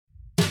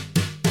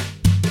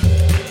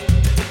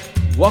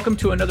Welcome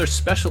to another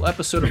special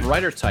episode of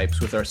Writer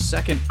Types with our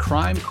second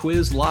Crime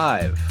Quiz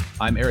Live.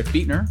 I'm Eric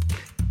Bietner.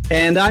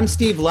 And I'm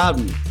Steve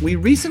Loudon. We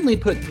recently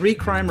put 3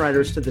 crime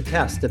writers to the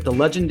test at the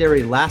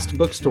legendary Last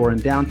Bookstore in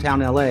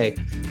downtown LA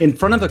in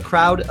front of a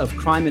crowd of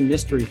crime and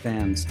mystery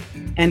fans.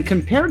 And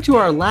compared to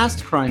our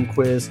last crime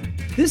quiz,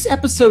 this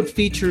episode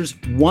features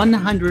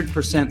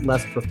 100%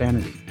 less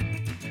profanity.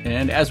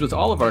 And as with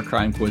all of our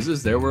crime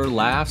quizzes, there were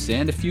laughs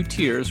and a few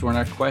tears when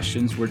our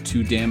questions were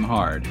too damn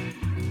hard.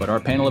 But our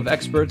panel of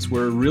experts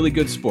were really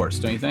good sports,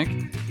 don't you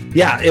think?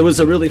 Yeah, it was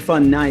a really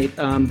fun night.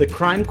 The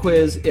crime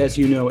quiz, as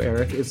you know,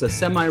 Eric, is a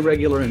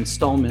semi-regular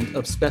installment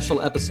of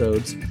special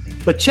episodes.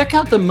 But check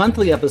out the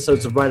monthly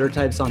episodes of Writer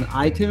Types on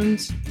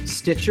iTunes,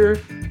 Stitcher,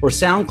 or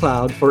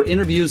SoundCloud for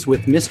interviews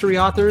with mystery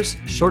authors,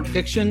 short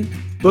fiction,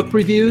 book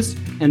reviews,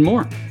 and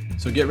more.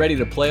 So get ready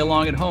to play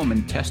along at home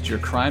and test your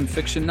crime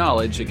fiction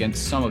knowledge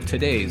against some of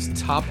today's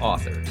top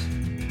authors.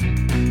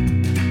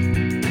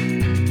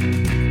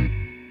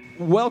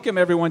 Welcome,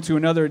 everyone, to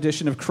another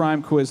edition of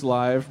Crime Quiz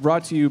Live,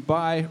 brought to you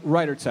by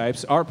Writer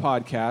Types, our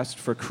podcast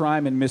for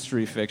crime and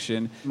mystery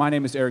fiction. My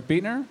name is Eric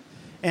Bietner.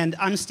 And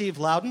I'm Steve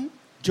Loudon.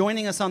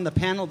 Joining us on the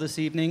panel this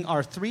evening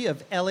are 3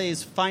 of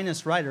LA's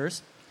finest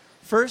writers.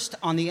 First,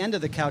 on the end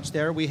of the couch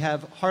there, we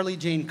have Harley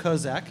Jane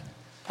Kozak,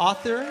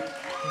 author...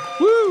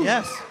 Woo!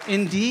 Yes,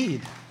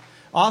 indeed.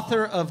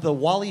 Author of the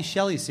Wally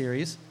Shelley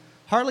series.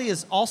 Harley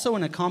is also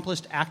an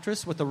accomplished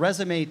actress with a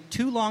resume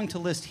too long to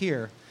list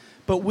here.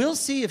 But we'll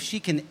see if she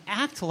can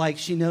act like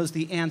she knows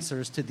the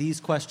answers to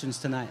these questions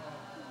tonight.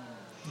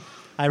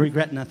 I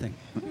regret nothing.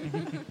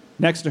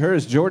 Next to her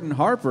is Jordan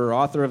Harper,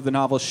 author of the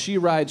novel She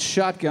Rides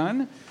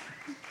Shotgun.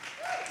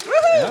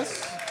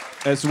 Yes.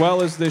 As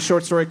well as the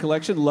short story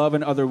collection Love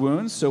and Other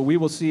Wounds. So we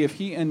will see if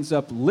he ends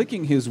up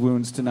licking his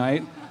wounds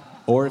tonight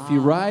or if he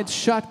rides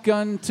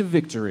shotgun to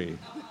victory.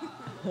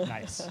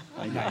 Nice.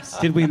 Nice.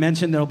 Did we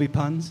mention there'll be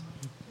puns?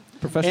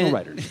 Professional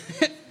writers.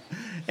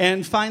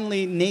 And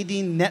finally,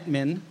 Nadine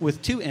Netman,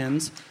 with 2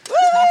 N's.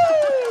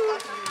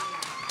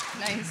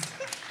 Nice.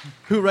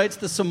 Who writes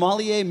the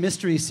Sommelier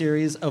Mystery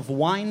series of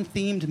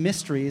wine-themed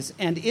mysteries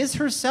and is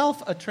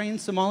herself a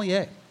trained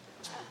sommelier.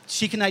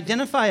 She can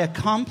identify a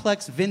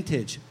complex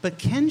vintage, but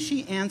can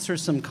she answer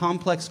some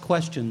complex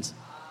questions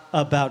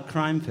about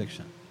crime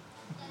fiction?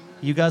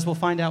 You guys will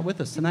find out with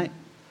us tonight.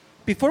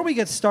 Before we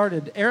get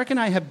started, Eric and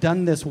I have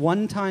done this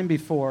one time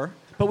before,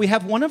 but we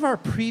have one of our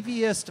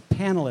previous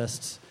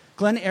panelists,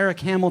 Glenn Eric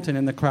Hamilton,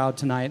 in the crowd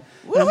tonight.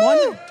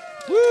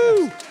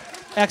 Woo!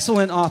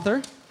 Excellent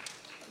author.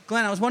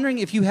 Glenn, I was wondering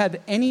if you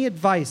had any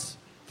advice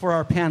for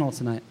our panel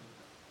tonight.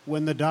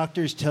 When the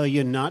doctors tell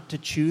you not to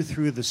chew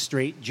through the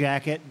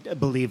straitjacket,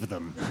 believe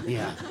them.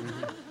 Yeah.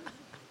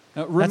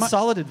 That's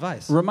solid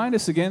advice. Remind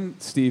us again,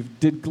 Steve,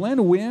 did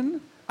Glenn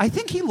win? I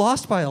think he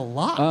lost by a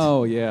lot.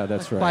 Oh, yeah,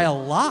 that's right. By a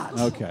lot.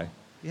 Okay.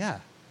 Yeah.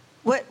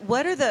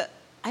 What are the...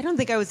 I don't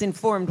think I was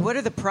informed. What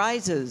are the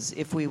prizes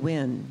if we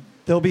win?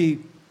 There'll be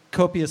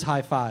copious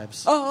high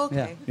fives. Oh,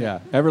 okay. Yeah,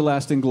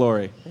 everlasting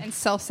glory. And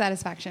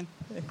self-satisfaction.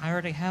 I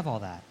already have all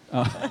that.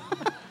 All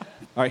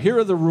right, here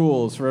are the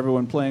rules for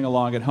everyone playing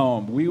along at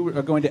home. We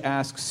are going to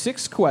ask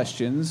 6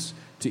 questions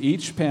to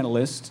each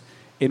panelist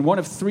in one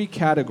of 3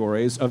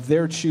 categories of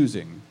their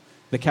choosing.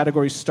 The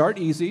categories start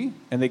easy,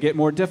 and they get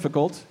more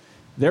difficult.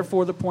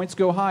 Therefore, the points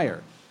go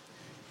higher.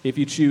 If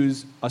you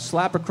choose a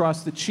slap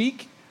across the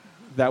cheek,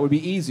 that would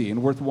be easy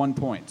and worth 1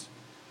 point.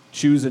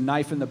 Choose a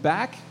knife in the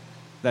back,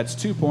 that's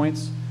 2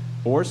 points.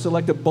 Or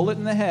select a bullet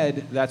in the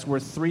head, that's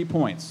worth 3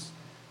 points.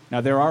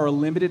 Now, there are a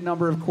limited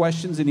number of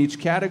questions in each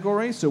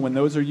category, so when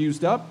those are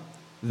used up,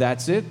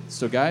 that's it.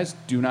 So, guys,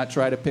 do not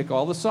try to pick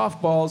all the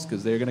softballs,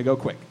 because they're going to go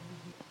quick.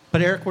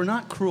 But, Eric, we're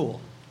not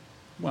cruel.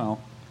 Well,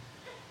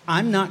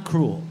 I'm not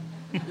cruel.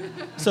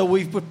 So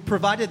we've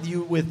provided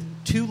you with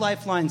 2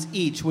 lifelines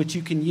each, which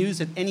you can use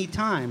at any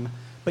time,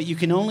 but you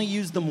can only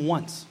use them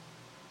once.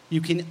 You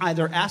can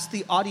either ask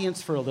the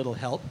audience for a little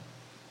help.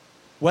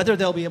 Whether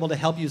they'll be able to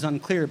help you is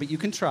unclear, but you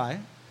can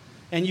try.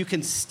 And you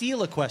can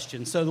steal a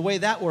question. So the way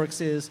that works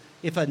is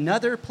if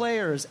another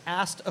player is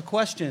asked a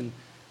question,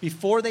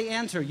 before they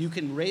answer, you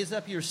can raise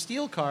up your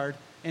steal card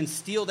and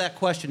steal that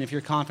question if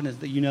you're confident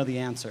that you know the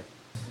answer.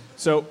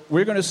 so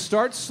we're going to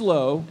start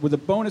slow with a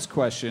bonus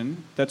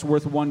question that's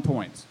worth 1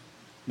 point.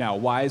 Now,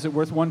 why is it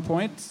worth 1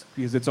 point?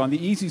 Because it's on the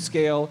easy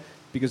scale,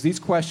 because these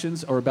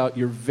questions are about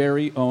your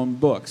very own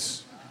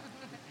books.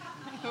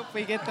 I hope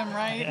we get them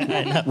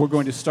right. We're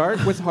going to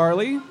start with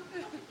Harley.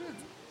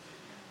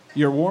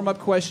 Your warm-up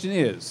question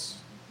is,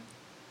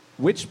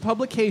 which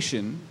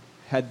publication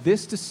had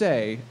this to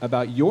say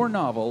about your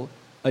novel,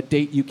 A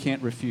Date You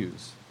Can't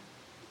Refuse?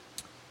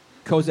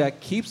 Kozak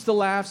keeps the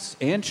laughs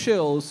and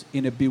chills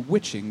in a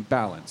bewitching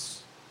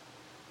balance.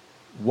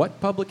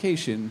 What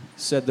publication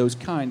said those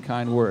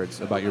kind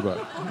words about your book?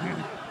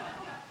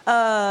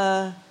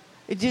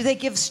 Do they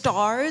give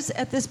stars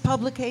at this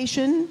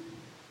publication?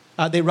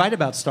 They write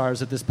about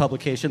stars at this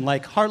publication,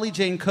 like Harley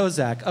Jane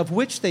Kozak, of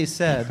which they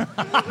said,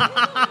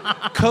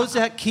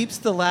 Kozak keeps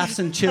the laughs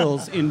and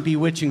chills in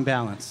bewitching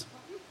balance.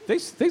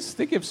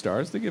 They give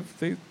stars.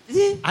 They.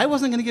 I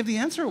wasn't going to give the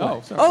answer away.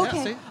 Oh, sorry.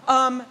 Okay.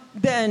 Yeah, see?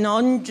 Then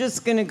I'm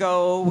just going to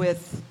go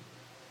with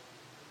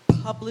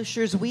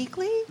Publishers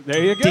Weekly.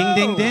 There you go. Ding,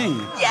 ding, ding.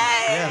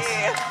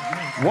 Yay!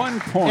 1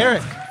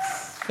 point.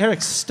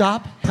 Eric,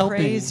 stop helping.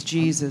 Praise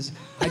Jesus.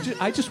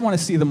 I just want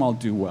to see them all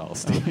do well,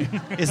 Steve.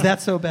 Is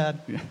that so bad?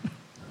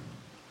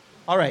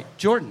 All right,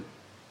 Jordan.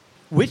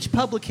 Which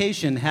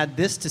publication had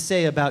this to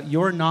say about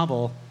your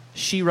novel,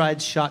 She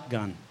Rides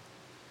Shotgun?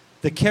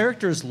 The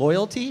character's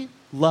loyalty,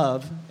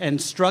 love,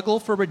 and struggle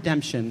for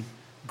redemption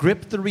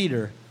grip the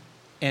reader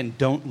and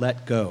don't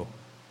let go.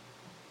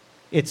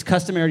 It's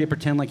customary to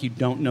pretend like you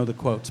don't know the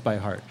quotes by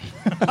heart.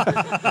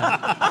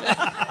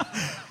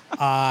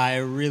 I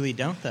really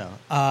don't, though.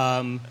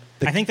 I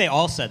think they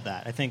all said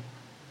that. I think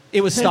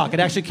It was stock. It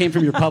actually came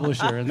from your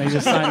publisher, and they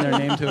just signed their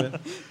name to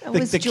it.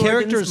 was The Jordan's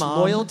character's mom.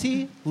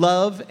 loyalty,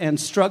 love, and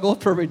struggle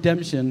for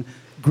redemption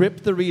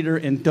grip the reader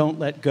and don't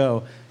let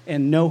go.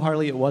 And no,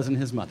 Harley, it wasn't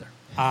his mother.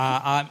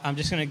 I'm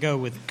just going to go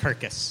with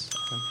Kirkus.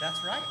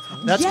 That's right.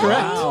 That's Yeah.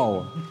 correct.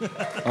 Wow.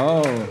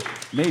 Oh,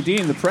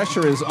 Nadine, the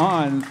pressure is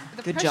on.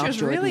 The Good job, pressure's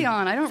Jordan. really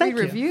on. I don't Thank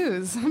read you.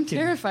 reviews. I'm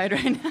terrified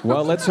right now.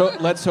 Well, let's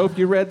hope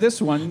you read this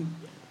one.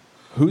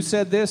 Who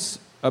said this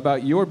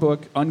about your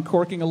book,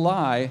 Uncorking a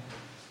Lie?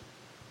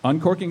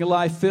 Uncorking a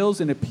Lie fills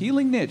an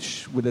appealing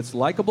niche with its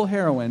likable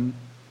heroine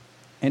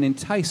and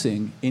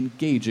enticing,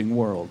 engaging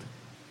world.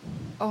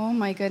 Oh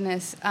my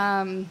goodness.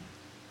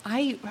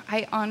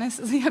 I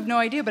honestly have no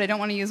idea, but I don't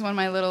want to use one of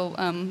my little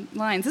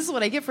lines. This is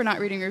what I get for not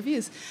reading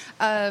reviews.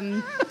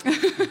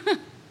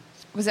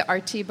 Was it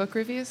RT Book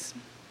Reviews?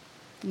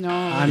 No.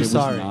 I'm It was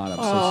sorry. not. I'm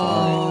so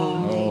sorry.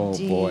 Oh,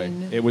 boy.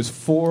 Nadine. It was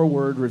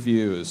 4-word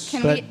reviews.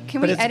 Can But- we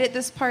but we it's- edit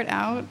this part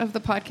out of the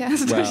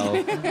podcast?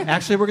 Well,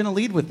 Actually, we're going to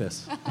lead with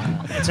this.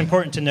 It's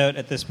important to note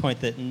at this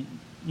point that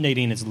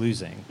Nadine is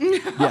losing.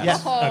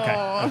 yes.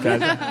 Okay.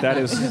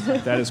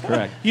 That is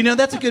correct. You know,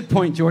 that's a good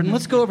point, Jordan.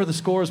 Let's go over the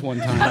scores one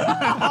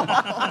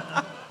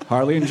time.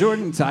 Harley and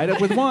Jordan tied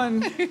up with 1.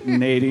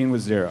 Nadine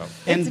with 0.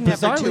 And It's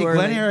never too bizarrely, early.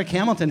 Glenn Eric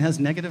Hamilton has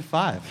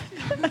 -5.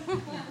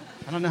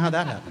 I don't know how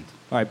that happened.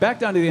 All right, back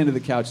down to the end of the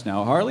couch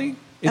now. Harley,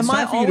 it's Am I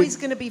time for you always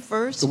to... going to be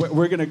first?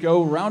 We're going to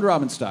go round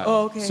robin style.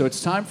 Oh, okay. So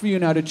it's time for you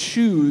now to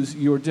choose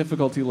your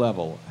difficulty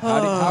level.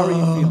 How are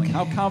you feeling?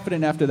 How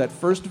confident after that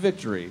first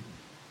victory?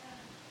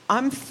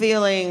 I'm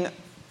feeling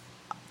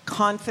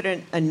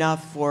confident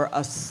enough for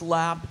a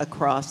slap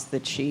across the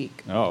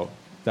cheek. Oh,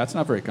 that's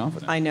not very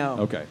confident. I know.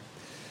 Okay.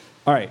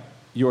 All right,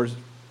 your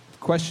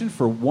question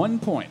for 1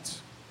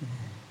 point.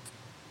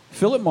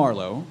 Philip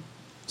Marlowe,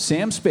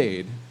 Sam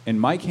Spade, and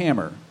Mike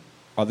Hammer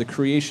are the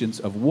creations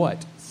of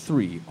what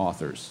 3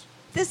 authors?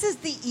 This is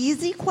the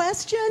easy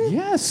question?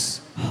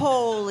 Yes.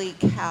 Holy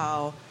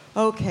cow.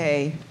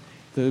 Okay.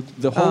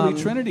 The holy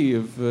trinity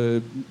of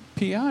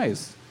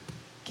PIs.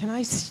 Can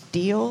I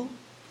steal?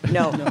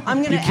 No. I'm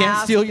going to You ask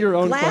can't steal your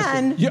own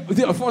Glenn. Yeah,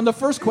 on the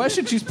first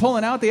question, she's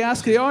pulling out the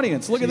Ask the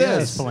Audience. Look at He's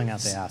this. pulling out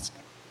the ask.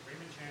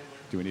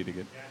 Do we need to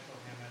get...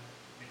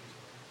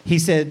 He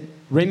said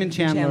Raymond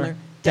Chandler,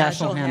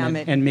 Dashiell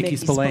Hammett, and Mickey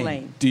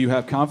Spillane. Do you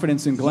have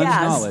confidence in Glenn's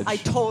Yes, knowledge? I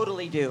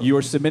totally do. You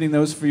are submitting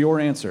those for your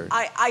answer.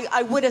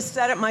 I would have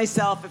said it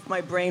myself if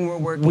my brain were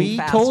working We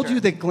faster. told you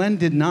that Glenn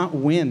did not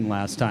win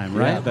last time,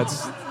 right? Yeah,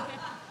 that's...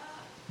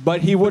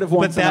 But he would have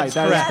won But tonight. that's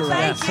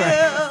That is correct.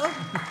 Yeah,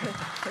 correct.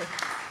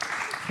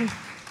 thank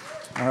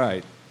you. All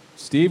right.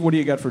 Steve, what do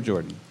you got for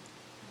Jordan?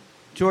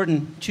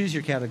 Jordan, choose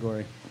your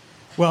category.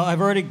 Well,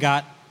 I've already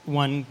got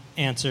one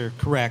answer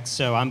correct,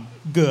 so I'm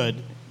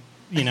good.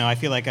 You know, I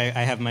feel like I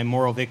have my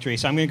moral victory,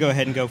 so I'm going to go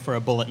ahead and go for a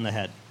bullet in the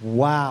head.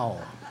 Wow.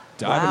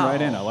 Diving Wow.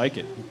 right in. I like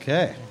it.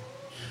 Okay.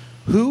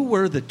 Who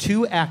were the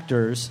 2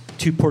 actors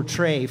to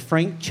portray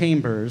Frank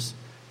Chambers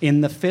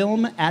in the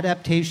film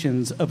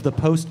adaptations of The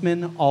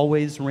Postman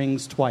Always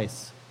Rings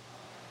Twice?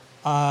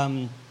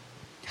 I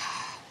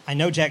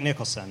know Jack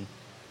Nicholson.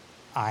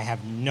 I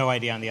have no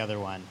idea on the other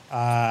one.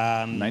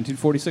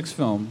 1946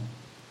 film,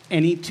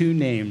 Any 2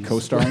 names?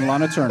 co-starring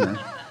Lana Turner,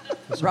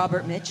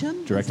 Robert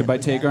Mitchum? directed by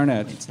Tay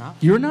Garnett. It's not.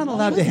 You're not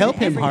allowed to help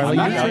him, Harley.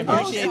 I'm not- You- I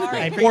Oh, appreciate- sorry.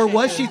 I appreciate Or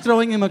was it. she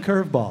throwing him a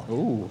curveball?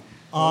 Ooh.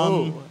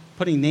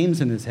 Putting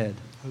names in his head.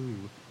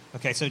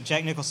 Okay, so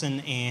Jack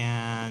Nicholson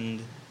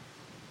and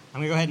I'm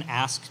going to go ahead and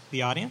ask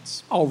the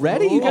audience.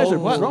 Already? You guys are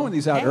Whoa. throwing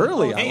these out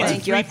early. I Hey, like it's a it.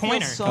 Thank you. I feel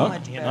three-pointer. so Oh,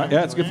 much yeah, better.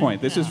 it's a good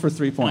point. This is for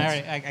 3 points. All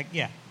right,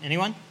 yeah.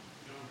 Anyone?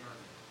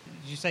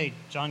 Did you say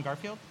John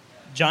Garfield?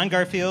 John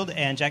Garfield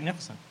and Jack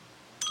Nicholson.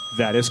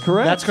 That is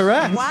correct. That's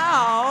correct.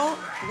 Wow.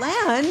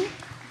 Len,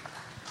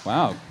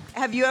 Wow.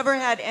 have you ever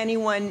had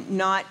anyone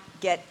not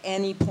get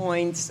any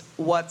points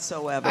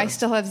whatsoever? I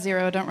still have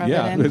 0. Don't rub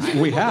Yeah, it in.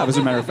 we have, as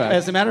a matter of fact.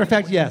 As a matter of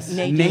fact, yes.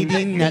 Nadine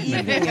The Netman.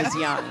 evening is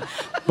young.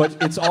 But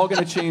it's all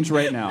going to change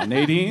right now.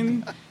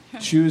 Nadine,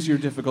 choose your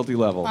difficulty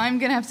level. I'm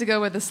going to have to go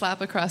with a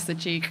slap across the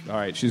cheek. All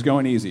right, she's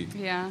going easy.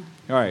 Yeah.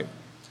 All right.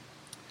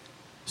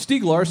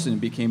 Stieg Larsson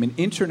became an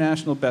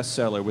international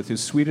bestseller with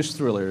his Swedish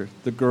thriller,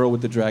 The Girl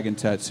with the Dragon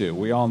Tattoo.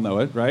 We all know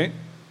it, right?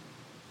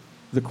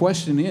 The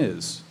question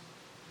is,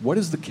 what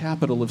is the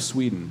capital of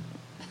Sweden?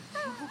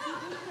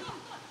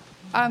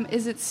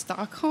 Is it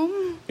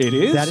Stockholm? It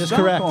is That is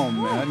correct.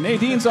 Stockholm.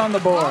 Nadine's on the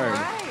board. All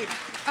right.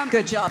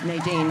 Good job,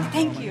 Nadine.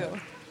 Thank you. I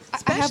have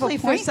Especially a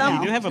for point now.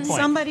 You do have a point.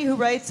 somebody who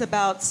writes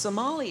about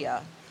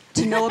Somalia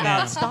to know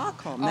about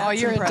Stockholm. Oh,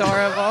 That's you're impressive.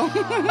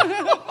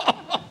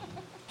 adorable.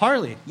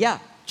 Harley, Yeah.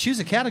 choose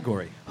a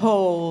category.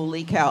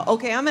 Holy cow.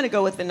 Okay, I'm going to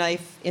go with the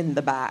knife in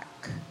the back.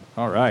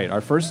 All right,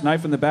 our first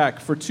knife in the back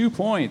for 2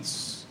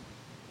 points.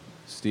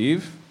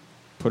 Steve,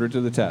 put her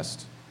to the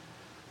test.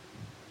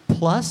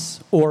 Plus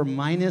or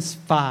minus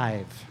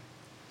 5.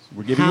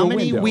 We're giving How you a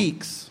many window.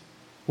 weeks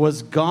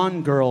was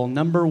Gone Girl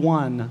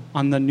 #1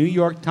 on the New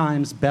York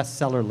Times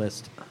bestseller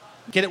list?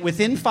 Get it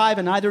within 5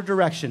 in either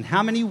direction.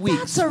 How many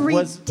weeks That's a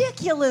was...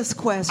 ridiculous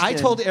question. I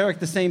told Eric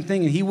the same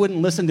thing, and he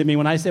wouldn't listen to me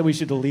when I said we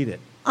should delete it.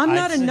 I'm I'd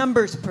not a say-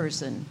 numbers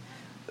person.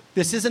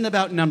 This isn't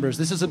about numbers.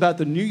 This is about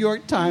the New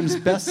York Times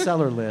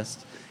bestseller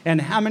list. And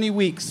how many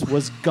weeks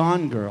was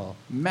Gone Girl?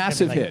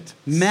 Massive Like- hit.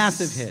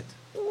 Massive hit.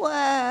 What?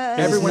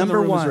 Everyone in the number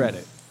room has one. read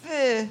it.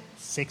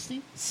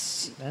 60?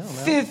 I don't know.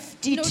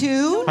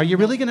 52? Are you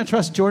really going to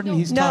trust Jordan?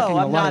 He's No, talking a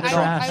I'm lot not of at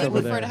all. trash I would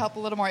over prefer there. to help a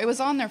little more. It was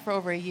on there for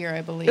over a year,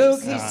 I believe.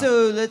 Okay,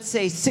 so let's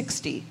say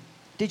 60.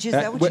 Is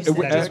that what you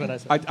said? That's what I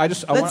said. I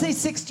Let's wanna- say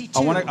 62.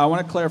 I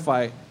want to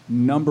clarify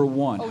number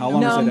one. Oh, How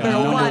long Number is it?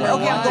 one. Okay, I'm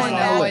one. going No,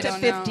 back I to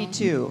don't know.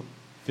 52.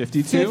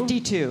 52?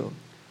 52.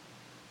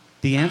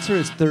 The answer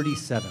is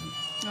 37.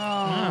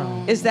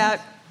 Oh. Is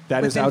that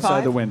That is within outside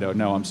 5? the window.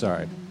 No, I'm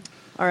sorry.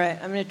 All right,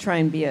 I'm going to try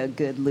and be a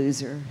good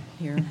loser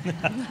here.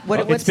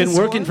 What's It's been the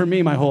working score? for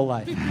me my whole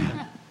life.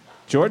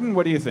 Jordan,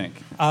 what do you think?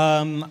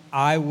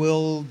 I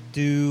will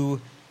do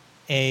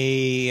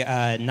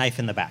a knife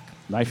in the back.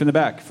 Knife in the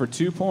back for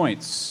 2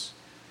 points.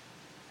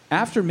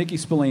 After Mickey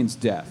Spillane's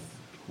death,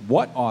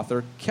 what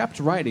author kept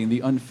writing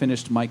the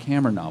unfinished Mike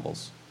Hammer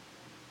novels?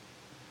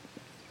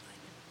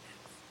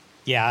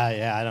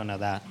 Yeah, I don't know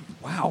that.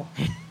 Wow.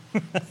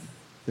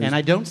 And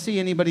I don't see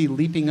anybody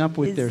leaping up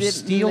with Is their it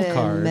steel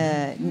card.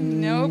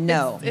 Nope.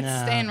 No. It's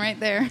No. staying right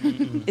there.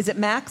 Is it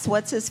Max?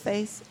 What's his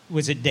face?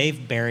 Was it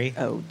Dave Barry?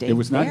 Oh, Dave It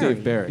was not Barry.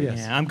 Dave Barry. Yes.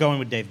 Yeah, I'm going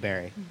with Dave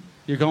Barry.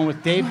 You're going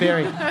with Dave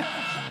Barry.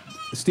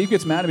 Steve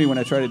gets mad at me when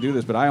I try to do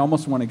this, but I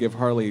almost want to give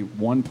Harley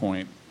 1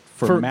 point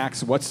for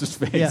Max. What's his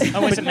face? Yeah.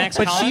 Oh, was it Max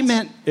But she Collins?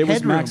 meant It was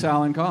Headroom. Max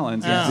Allen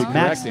Collins. That's the correct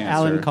Max answer.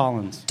 Allen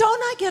Collins.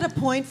 Don't I get a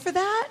point for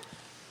that?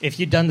 If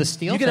you'd done the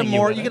steel You get a thing,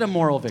 more. would've. You get a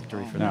moral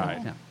victory for that. All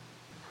right. Yeah.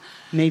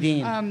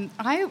 Nadine. I'm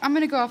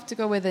going to go off to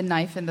go with a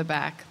knife in the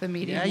back, the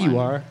medium Yeah, one. you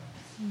are.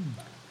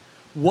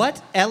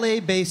 What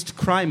LA-based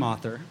crime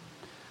author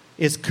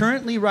is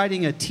currently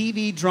writing a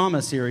TV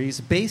drama series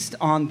based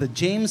on the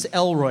James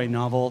Ellroy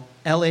novel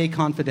L.A.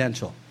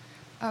 Confidential?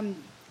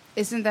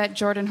 Isn't that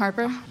Jordan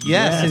Harper?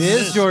 Yes, it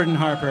is Jordan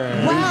Harper.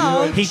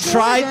 Wow. He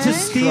tried to Jordan.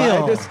 steal.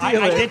 Tried to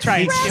steal I it. did try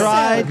He and steal.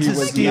 tried He to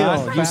was steal.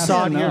 not You fast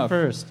saw it here enough.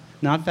 first.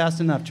 Not fast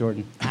enough,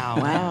 Jordan.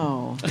 Ow.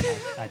 Wow.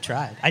 I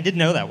tried. I did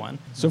know that one.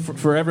 So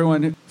for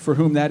everyone for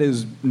whom that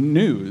is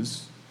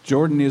news,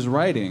 Jordan is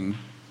writing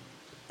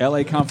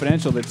L.A.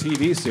 Confidential, the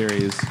TV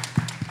series,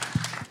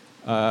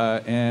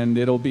 and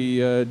it'll be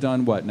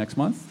done next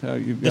month?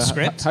 The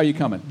script? How are you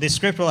coming? The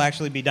script will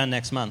actually be done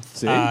next month.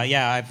 See?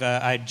 Yeah,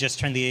 I just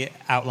turned the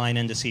outline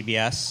into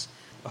CBS.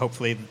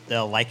 Hopefully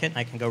they'll like it and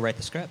I can go write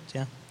the script.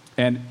 Yeah.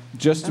 And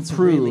just That's to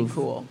prove really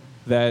cool.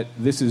 that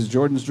this is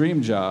Jordan's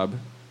dream job,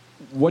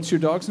 what's your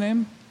dog's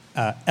name?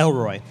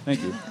 Elroy.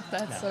 Thank you.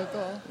 That's so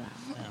cool.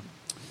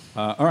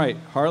 All right,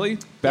 Harley,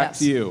 back Yes.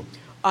 to you.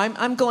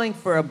 I'm going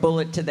for a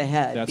bullet to the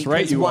head. That's because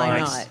right, you why are.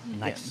 not?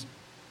 Nice.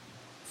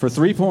 For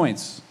 3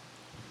 points,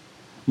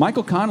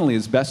 Michael Connelly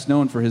is best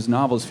known for his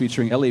novels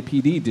featuring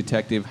LAPD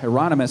detective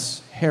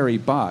Hieronymus Harry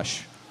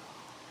Bosch.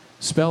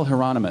 Spell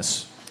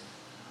Hieronymus.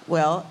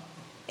 Well,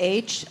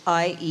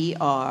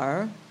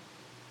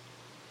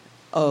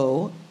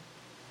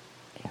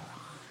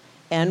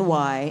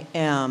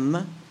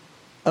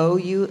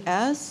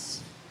 HIERONYMOUS.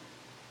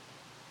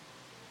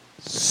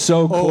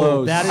 So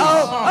close. that is-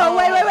 Oh,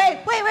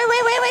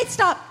 wait,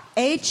 stop.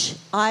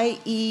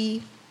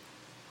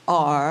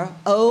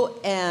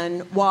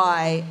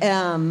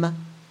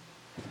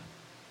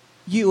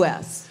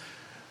 HIERONYMUS.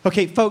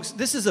 Okay, folks,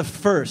 this is a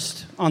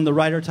first on the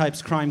Writer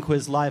Types Crime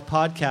Quiz Live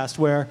podcast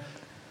where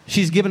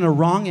she's given a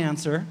wrong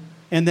answer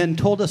and then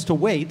told us to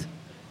wait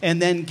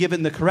and then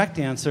given the correct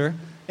answer.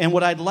 And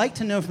what I'd like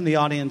to know from the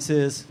audience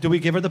is, do we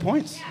give her the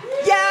points?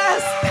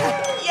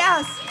 Yes!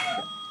 Yes!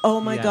 Oh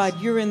my Yes.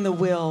 God, you're in the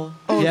will.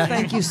 Oh, Yeah.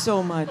 thank you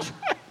so much.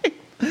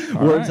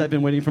 Words I've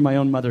been waiting for my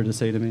own mother to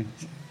say to me.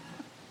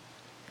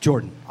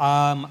 Jordan.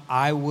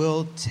 I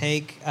will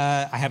take.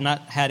 I have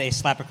not had a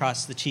slap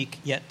across the cheek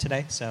yet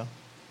today, so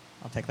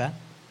I'll take that.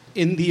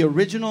 In the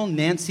original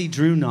Nancy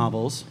Drew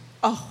novels,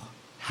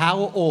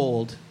 how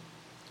old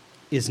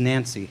is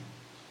Nancy?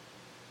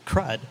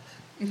 Crud.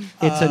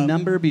 It's a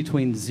number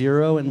between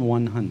 0 and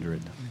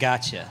 100.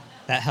 Gotcha.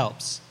 That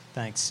helps.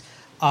 Thanks.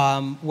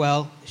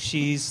 Well,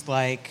 she's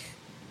like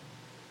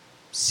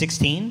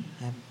 16.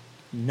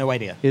 No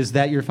idea. Is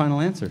that your final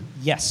answer?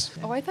 Yes.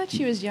 Oh, I thought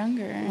she was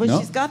younger. Well, No.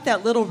 she's got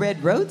that little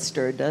red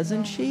roadster,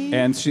 doesn't she?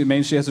 And she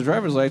has a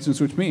driver's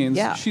license, which means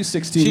Yeah. she's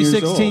 16 She's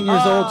years 16 old.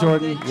 years old,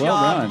 Jordan. good Well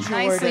job, done.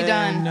 Nicely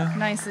Jordan. done.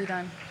 Nicely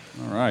done.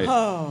 All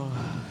right.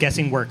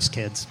 Guessing works,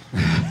 kids.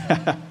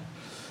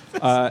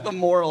 The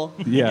moral.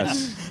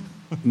 Yes.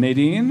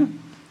 Nadine,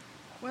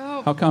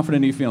 Well, how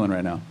confident are you feeling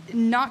right now?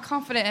 not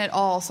confident at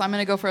all, so I'm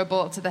going to go for a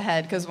bullet to the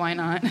head, because why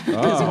not?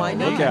 Oh, why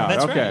not? look out.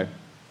 That's okay. right.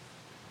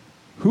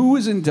 Who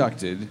was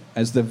inducted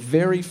as the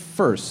very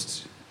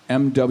first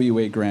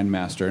MWA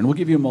Grandmaster? And we'll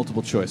give you a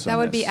multiple choice That on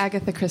would this. be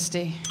Agatha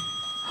Christie.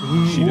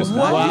 She does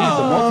not need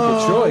the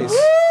multiple choice.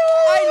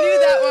 I knew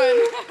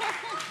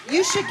that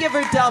You should give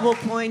her double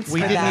points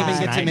We for didn't that.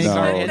 even get to Nice. make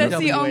our No. one. That's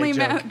the NWA only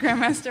joke.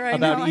 Grandmaster I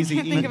About know. Easy I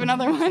can't think E. of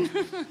another one.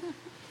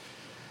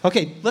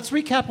 Okay, let's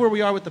recap where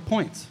we are with the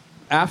points.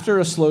 After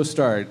a slow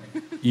start,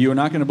 you're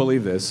not going to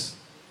believe this.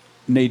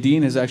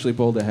 Nadine has actually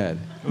pulled ahead.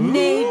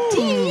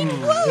 Nadine.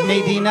 Woo!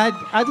 Nadine,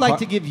 I'd like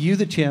to give you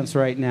the chance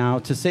right now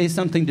to say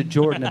something to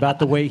Jordan about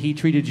the way he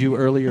treated you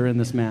earlier in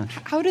this match.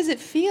 How does it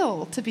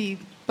feel to be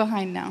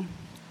behind now?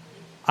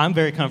 I'm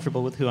very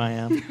comfortable with who I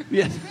am.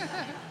 Yes.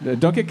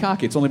 Don't get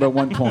cocky. It's only by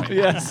 1 point.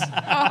 Yes. Oh,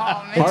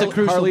 man. It's a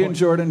crucial Harley point. and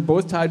Jordan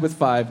both tied with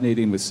 5,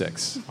 Nadine with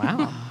 6.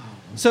 Wow.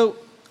 So,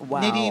 Wow.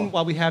 Nadine,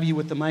 while we have you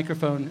with the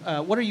microphone,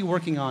 what are you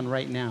working on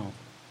right now?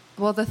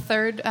 Well, the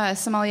third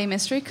Sommelier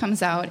Mystery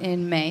comes out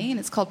in May, and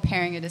it's called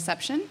Pairing a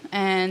Deception.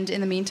 And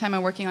in the meantime,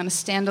 I'm working on a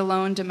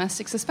standalone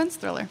domestic suspense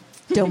thriller.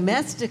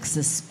 Domestic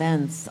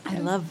suspense. I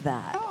love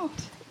that. Oh,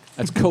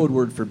 That's code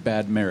word for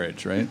bad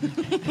marriage, right?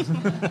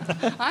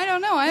 I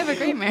don't know. I have a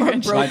great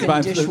marriage. Broken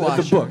the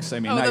dishwasher. books. I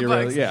mean, Oh, not the your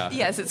books. really, yeah.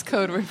 Yes, it's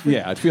code word for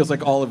Yeah, it feels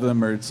like all of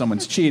them are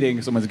someone's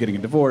cheating, someone's getting a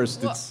divorce.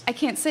 Well, It's, I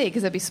can't say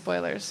because that'd be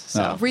spoilers.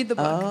 So Oh. read the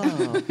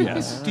book.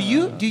 yes. Do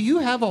you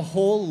have a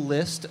whole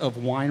list of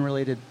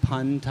wine-related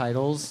pun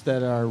titles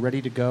that are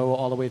ready to go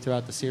all the way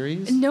throughout the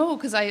series? No,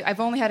 because I've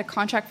only had a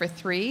contract for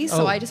 3,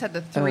 so Oh. I just had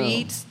the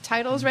 3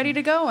 titles ready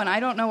to go, and I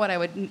don't know what I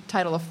would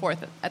title a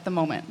 4th at the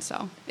moment.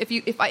 So if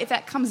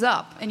that comes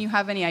up and you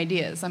have any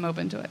ideas, I'm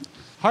open to it.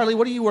 Harley,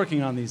 what are you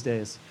working on these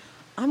days?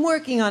 I'm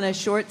working on a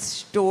short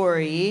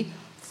story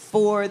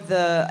for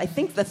I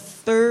think the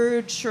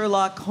 3rd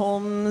Sherlock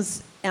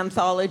Holmes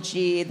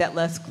anthology that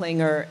Les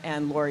Klinger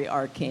and Laurie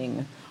R.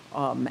 King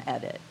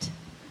edit.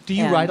 Do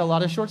you And- write a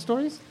lot of short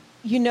stories?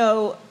 You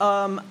know,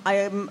 I'm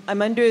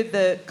under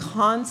the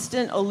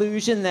constant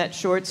illusion that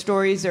short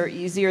stories are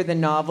easier than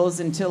novels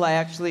until I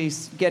actually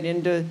get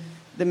into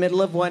the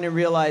middle of one and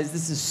realize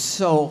this is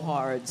so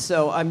hard.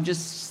 So I'm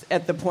just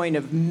at the point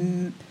of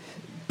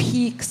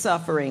peak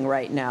suffering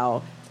right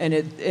now,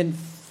 and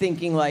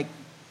thinking like,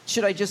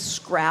 should I just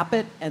scrap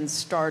it and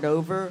start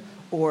over,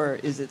 or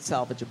is it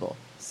salvageable?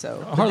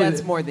 So but Harley-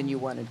 that's more than you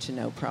wanted to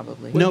know,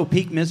 probably. No,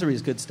 peak misery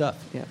is good stuff.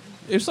 Yeah.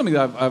 There's something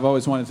that I've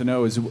always wanted to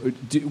know is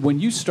when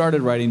you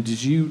started writing,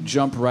 did you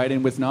jump right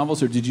in with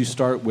novels, or did you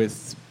start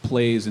with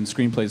plays and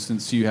screenplays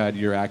since you had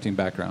your acting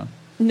background?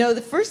 No,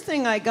 the first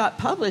thing I got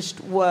published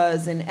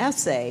was an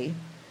essay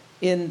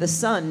in The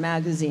Sun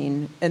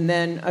magazine, and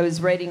then I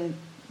was writing,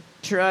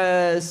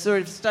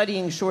 sort of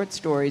studying short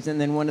stories, and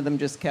then one of them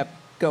just kept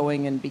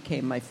going and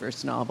became my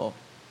first novel.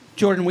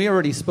 Jordan, we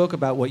already spoke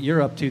about what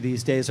you're up to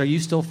these days. Are you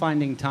still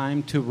finding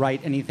time to write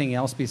anything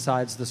else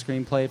besides the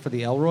screenplay for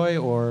the Elroy,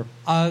 or?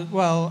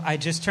 Well, I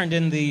just turned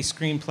in the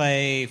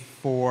screenplay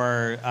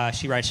for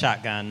She Rides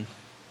Shotgun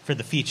for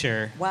the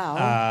feature.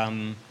 Wow.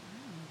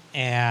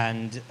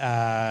 And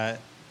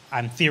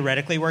I'm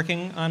theoretically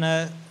working on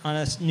a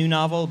new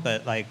novel,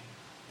 but like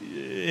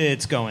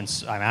it's going.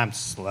 I'm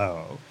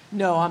slow.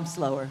 No, I'm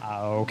slower.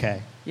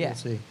 Okay. Yeah. We'll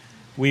see.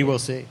 We will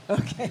see.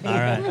 Okay. All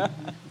right.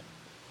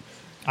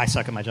 I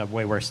suck at my job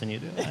way worse than you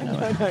do. I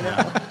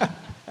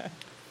know.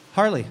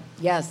 Harley,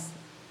 Yes.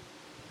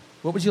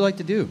 what would you like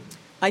to do?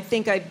 I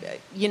think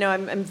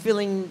I'm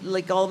feeling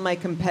like all my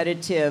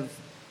competitive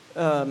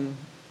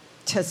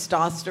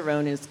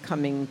testosterone is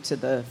coming to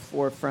the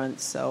forefront,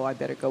 so I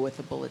better go with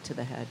a bullet to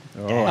the head.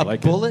 Oh, I A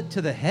like bullet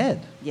to the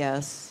head.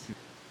 Yes.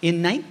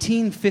 In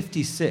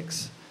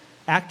 1956,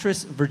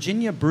 actress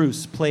Virginia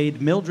Bruce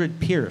played Mildred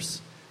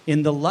Pierce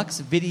in the Lux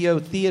Video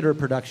Theater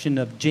production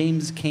of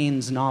James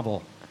Cain's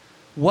novel.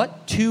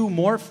 What 2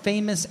 more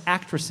famous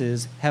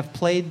actresses have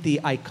played the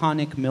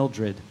iconic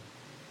Mildred?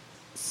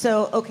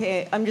 So,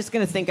 okay, I'm just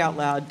going to think out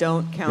loud.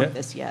 Don't count Yeah.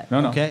 this yet.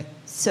 No. Okay.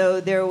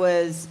 So there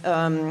was,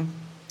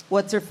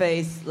 what's her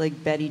face,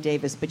 like Betty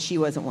Davis, but she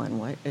wasn't one.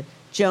 What?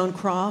 Joan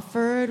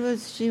Crawford,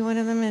 was she one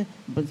of them? And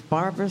was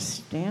Barbara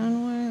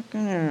Stanwyck?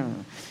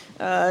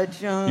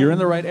 Joan You're in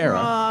the right era.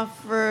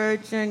 Crawford.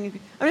 I'm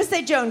going to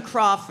say Joan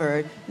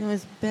Crawford. It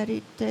was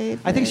Betty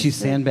Davis. I think she's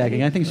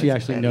sandbagging. I think she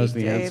actually knows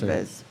the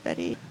answer.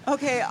 Betty.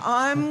 Okay,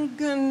 I'm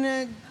going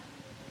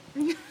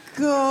to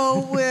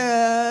go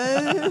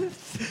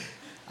with...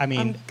 I mean,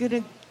 I'm going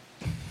to...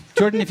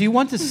 Jordan, if you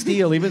want to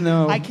steal, even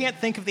though... I can't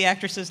think of the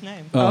actress's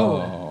name.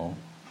 Oh.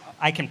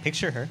 I can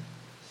picture her.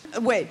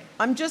 Wait,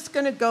 I'm just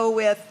going to go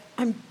with...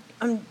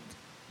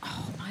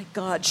 Oh, my my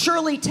God.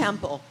 Shirley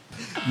Temple.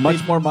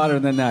 Much more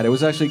modern than that. It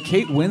was actually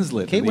Kate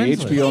Winslet Kate in the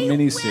Winslet. HBO Kate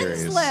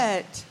miniseries.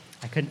 Winslet.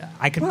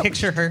 I could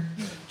picture her.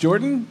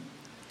 Jordan,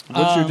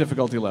 what's your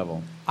difficulty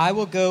level? I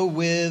will go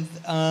with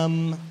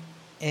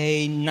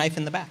a knife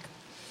in the back.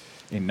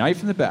 A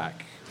knife in the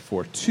back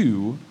for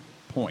 2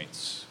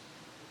 points.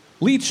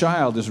 Lee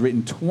Child has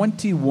written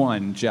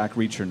 21 Jack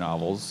Reacher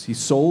novels. He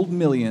sold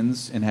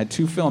millions and had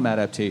 2 film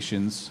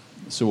adaptations.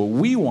 So what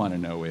we want to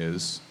know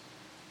is,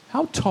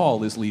 how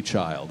tall is Lee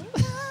Child?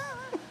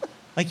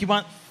 Like, you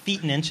want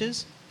feet and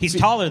inches? He's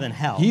taller than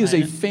hell. He is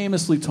a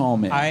famously tall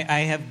man. I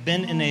have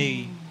been in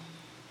a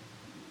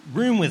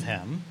room with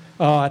him.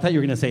 Oh, I thought you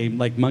were going to say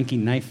like monkey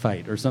knife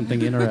fight or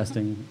something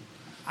interesting.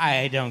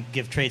 I don't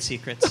give trade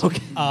secrets.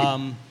 Okay.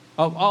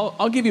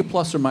 I'll give you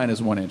plus or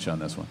minus 1 inch on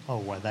this one. Oh,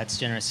 well, that's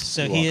generous.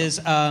 So You're he is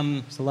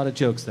There's a lot of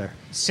jokes there.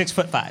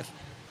 6'5".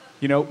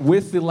 You know,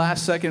 with the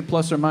last second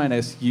plus or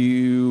minus,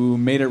 you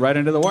made it right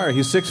into the wire.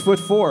 He's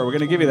 6'4". We're going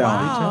to give you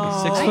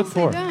that one.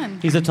 6'4". done.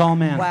 He's a tall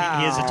man. Wow.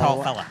 He is a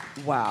tall fella.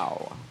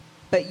 Wow.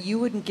 But you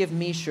wouldn't give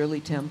me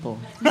Shirley Temple.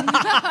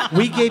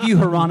 We gave you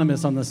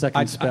Hieronymus on the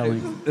second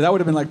spelling. That would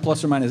have been like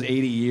plus or minus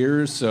 80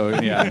 years. So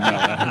yeah, no,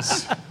 that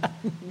was...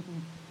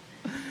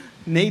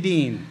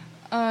 Nadine,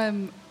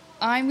 I'm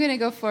going to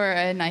go for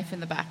a knife in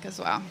the back as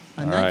well.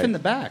 a All knife right. in the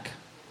back.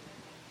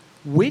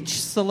 Which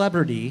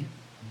celebrity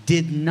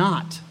did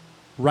not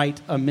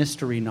write a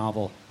mystery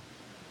novel?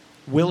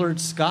 Willard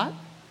Scott,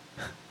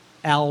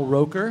 Al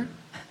Roker,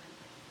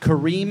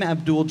 Kareem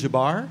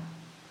Abdul-Jabbar,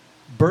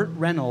 Burt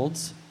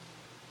Reynolds,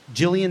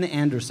 Gillian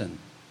Anderson.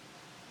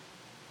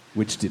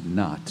 Which did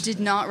not.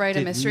 Did not write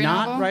a mystery Did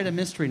novel. not write a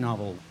mystery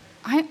novel.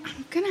 I'm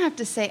going to have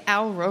to say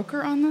Al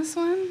Roker on this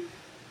one.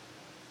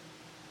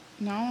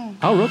 No.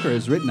 Al Roker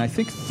has written, I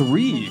think,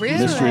 3 Really?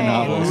 mystery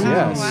novels. Oh,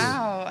 Yes.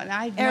 wow.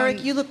 I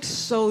Eric, you looked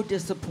so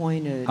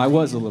disappointed. I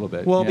was a little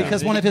bit. Well, yeah.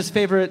 because one of his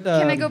favorite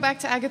Can I go back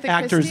to Agatha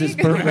actors Christie? is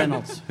Burt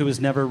Reynolds, who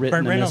has never written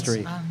Burt a Reynolds.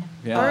 mystery.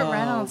 Yeah. Burt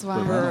Reynolds,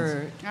 wow.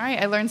 Burt. All right,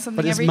 I learned something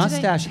But his every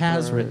mustache day.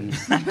 has written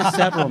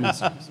several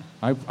mysteries.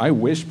 I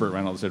wish Burt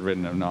Reynolds had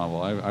written a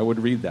novel. I would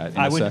read that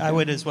in a second. I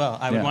would as well.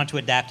 I would Yeah. want to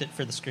adapt it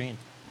for the screen.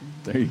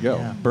 There you go.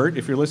 Yeah. Bert,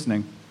 if you're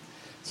listening,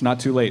 it's not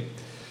too late.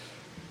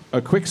 A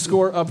quick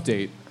score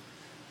update.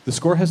 The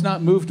score has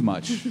not moved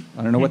much.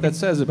 I don't know what that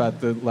says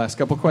about the last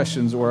couple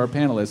questions or our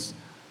panelists.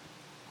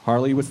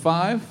 Harley with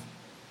 5.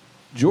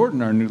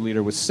 Jordan, our new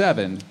leader, with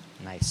 7.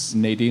 Nice.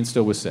 Nadine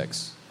still with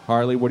 6.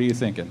 Harley, what are you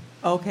thinking?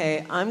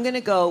 Okay, I'm going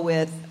to go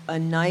with a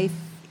knife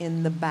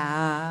in the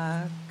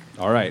back.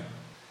 All right.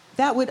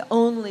 That would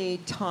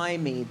only tie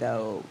me,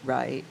 though,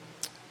 right?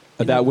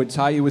 That would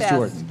tie you with Best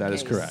Jordan. That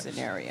is case correct.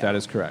 scenario. That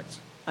is correct.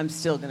 I'm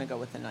still going to go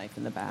with the knife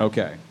in the back.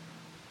 Okay.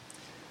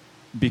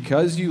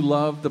 Because you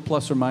love the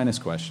plus or minus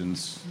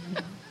questions,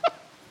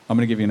 I'm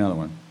going to give you another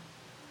one.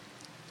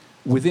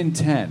 Within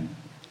 10,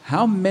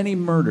 how many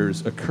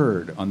murders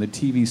occurred on the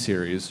TV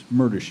series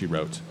Murder, She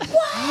Wrote?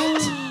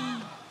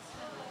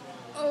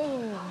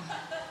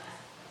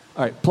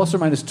 All right, plus or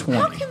minus 20.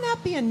 How can that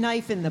be a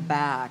knife in the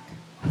back?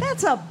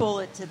 That's a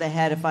bullet to the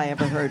head if I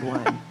ever heard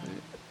one.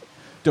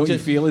 Don't you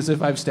feel as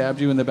if I've stabbed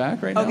you in the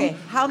back right now? Okay,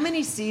 how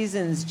many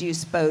seasons do you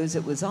suppose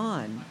it was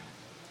on?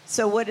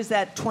 So what is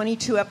that,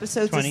 22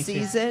 episodes 22. a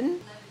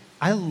season?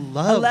 I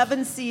love 11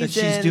 that she's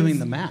seasons. doing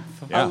the math.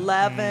 Yeah.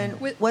 11.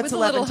 With What's a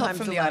 11 little help times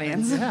from the 11?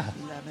 audience. Yeah.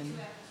 11.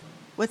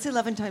 What's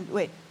 11 times?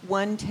 Wait,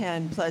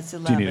 110 plus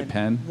 11. Do you need a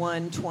pen?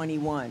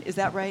 121. Is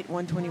that right?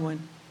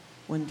 121.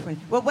 120.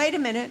 Well, wait a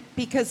minute,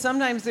 because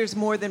sometimes there's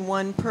more than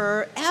one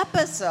per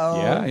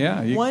episode.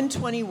 Yeah.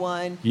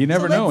 121. You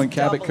never So know let's in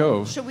Cabot double it.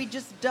 Cove. Should we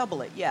just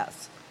double it?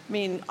 Yes. I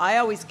mean, I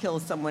always kill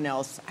someone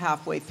else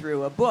halfway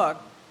through a book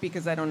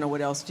because I don't know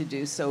what else to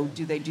do. So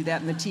do they do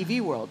that in the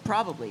TV world?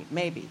 Probably.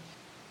 Maybe.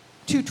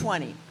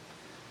 220.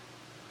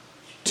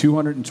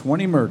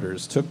 220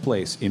 murders took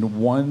place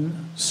in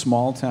one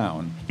small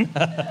town.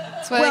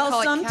 That's why they call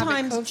Well, it Cabot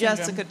sometimes Cove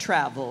Jessica syndrome.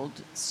 traveled,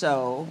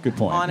 so Good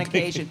point. on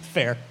occasion.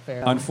 Fair.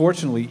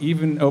 Unfortunately,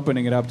 even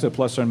opening it up to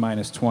plus or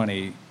minus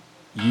 20,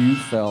 you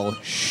fell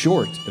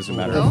short, as a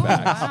matter Oh, of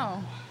fact.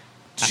 wow.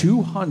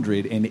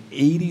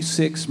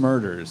 286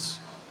 murders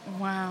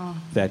Wow.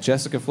 that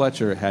Jessica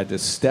Fletcher had to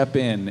step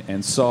in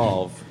and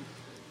solve.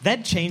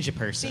 That'd change a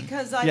person.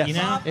 Because I Yes, you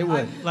know, thought it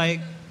would. like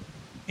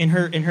in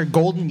her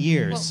golden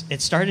years,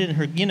 it started in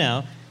her.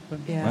 Yeah.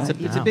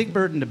 It's a big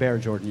burden to bear,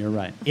 Jordan. You're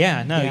right.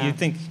 Yeah, no, Yeah. you'd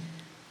think,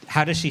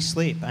 how does she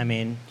sleep? I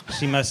mean,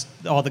 she must,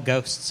 all the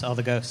ghosts,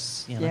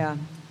 you know. Yeah.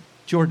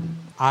 Jordan.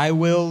 I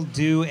will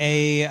do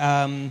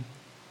a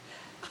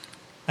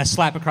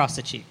slap across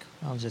the cheek.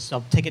 I'll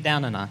take it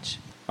down a notch.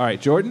 All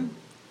right, Jordan,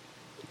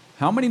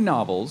 how many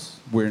novels,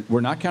 we're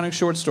not counting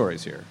short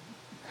stories here,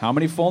 how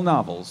many full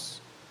novels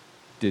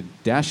did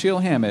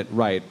Dashiell Hammett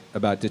write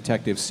about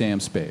Detective Sam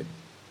Spade?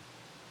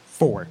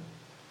 4.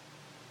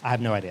 I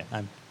have no idea.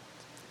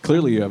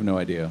 Clearly you have no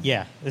idea.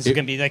 Yeah, this is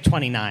going to be like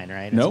 29,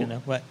 right? It's Nope.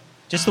 gonna- what?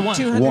 Just the one.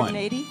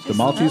 280? The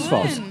Maltese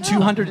Falls.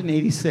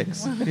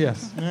 286.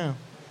 Yes. No.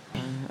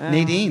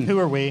 Nadine. Who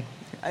are we?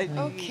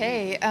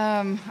 Okay,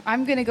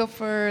 I'm going to go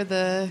for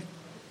the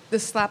the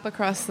slap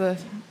across the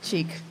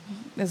cheek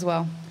as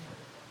well.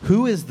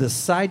 Who is the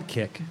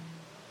sidekick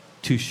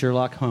to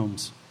Sherlock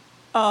Holmes?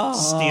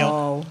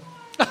 Steele.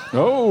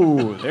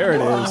 Oh, there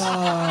it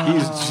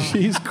is.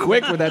 He's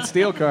quick with that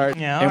steel card.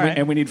 Yeah, and, all right.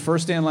 and we need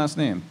first and last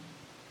name.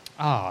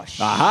 Oh,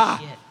 shit.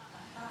 Aha!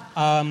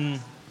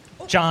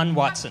 John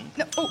Watson.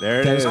 No, oh,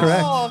 There it That is. is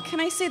correct. Oh, can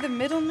I say the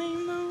middle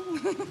name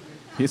though?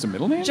 He has a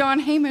middle name? John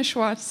Hamish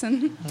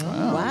Watson.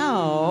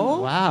 Wow.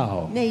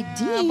 Wow.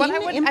 Nadine, But I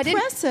wouldn't.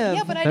 impressive.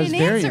 Yeah, but I That was didn't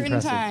very answer in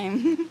impressive.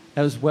 time.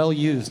 That was well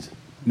used.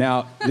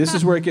 Now, this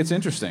is where it gets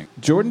interesting.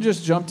 Jordan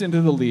just jumped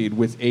into the lead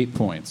with 8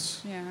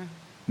 points. Yeah.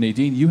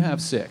 Nadine, you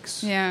have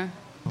 6. Yeah.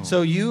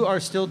 So you are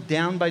still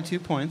down by 2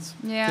 points.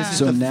 Yeah. This is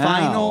So the now-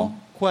 final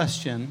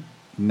question.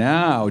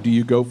 Now, do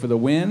you go for the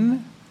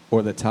win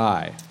or the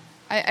tie?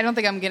 I don't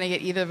think I'm gonna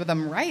get either of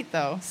them right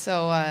though.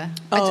 So.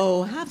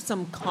 Oh, have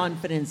some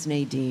confidence,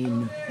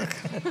 Nadine.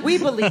 We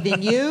believe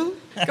in you.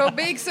 Go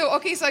big. So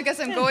I guess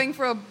I'm going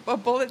for a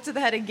bullet to the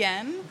head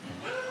again.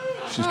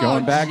 She's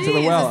going back to the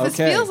Jesus, well. This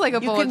Okay. feels like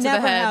a You bullet can to the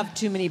never head. have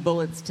too many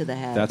bullets to the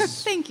head.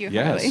 That's Thank you,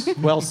 Yes. Harley.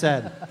 Well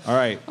said. All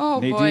right. Oh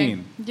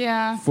Nadine, boy.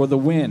 Yeah. for the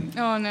win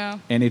Oh no.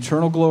 and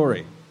eternal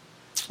glory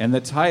and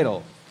the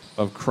title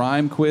of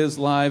Crime Quiz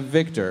Live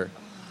victor,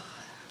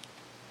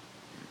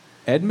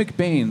 Ed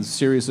McBain's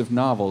series of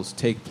novels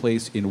take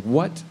place in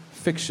what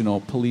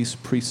fictional police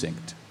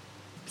precinct?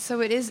 So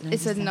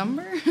it's a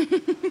number.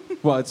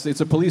 Well, it's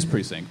a police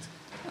precinct.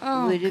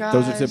 Oh gosh.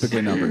 Those are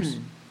typically numbers.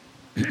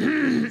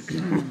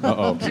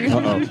 Uh-oh.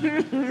 Uh-oh.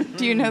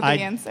 Do you know the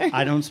answer?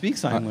 I don't speak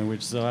sign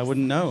language, so I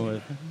wouldn't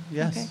know.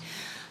 Yes. Okay.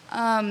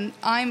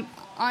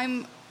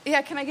 I'm.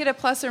 Yeah. Can I get a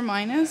plus or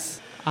minus?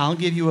 I'll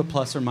give you a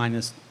plus or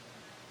minus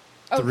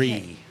 3.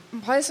 Okay.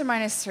 Plus or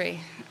minus 3.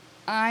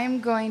 I'm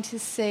going to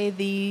say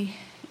the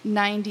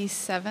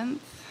 97th.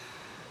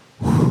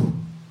 The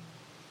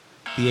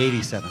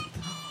 87th.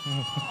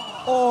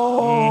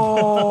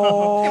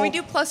 Can we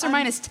do plus or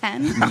minus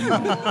 10?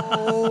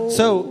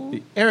 So,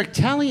 Eric,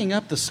 tallying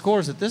up the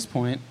scores at this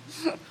point,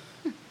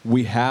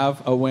 We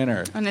have a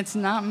winner. And it's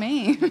not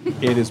me.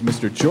 It is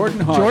Mr. Jordan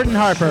Harper. Jordan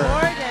Harper.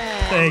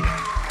 Thank-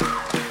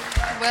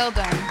 Well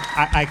done.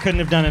 I couldn't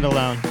have done it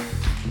alone.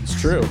 It's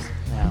true.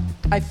 Yeah.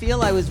 I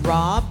feel I was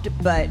robbed,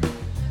 but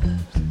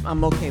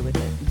I'm okay with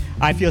it.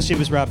 I feel she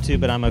was robbed too,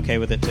 but I'm okay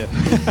with it too.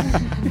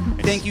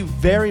 Thank you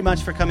very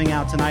much for coming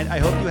out tonight. I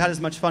hope you had as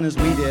much fun as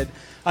we did.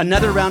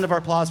 Another round of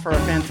applause for our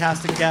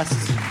fantastic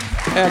guests.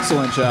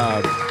 Excellent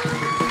job.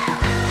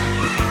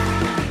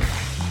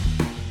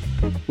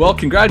 Well,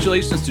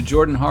 congratulations to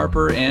Jordan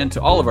Harper and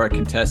to all of our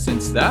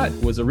contestants. That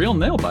was a real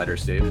nail-biter,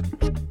 Steve.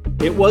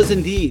 It was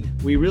indeed.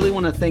 We really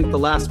want to thank The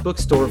Last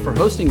Bookstore for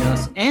hosting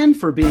us and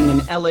for being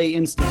an LA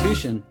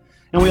institution.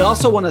 And we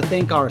also want to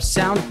thank our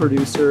sound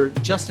producer,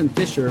 Justin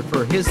Fisher,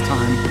 for his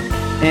time.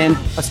 And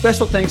a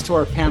special thanks to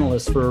our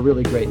panelists for a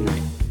really great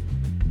night.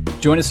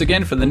 Join us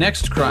again for the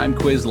next Crime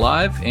Quiz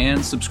Live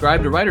and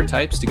subscribe to Writer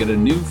Types to get a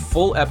new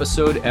full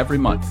episode every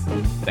month.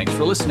 Thanks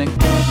for listening.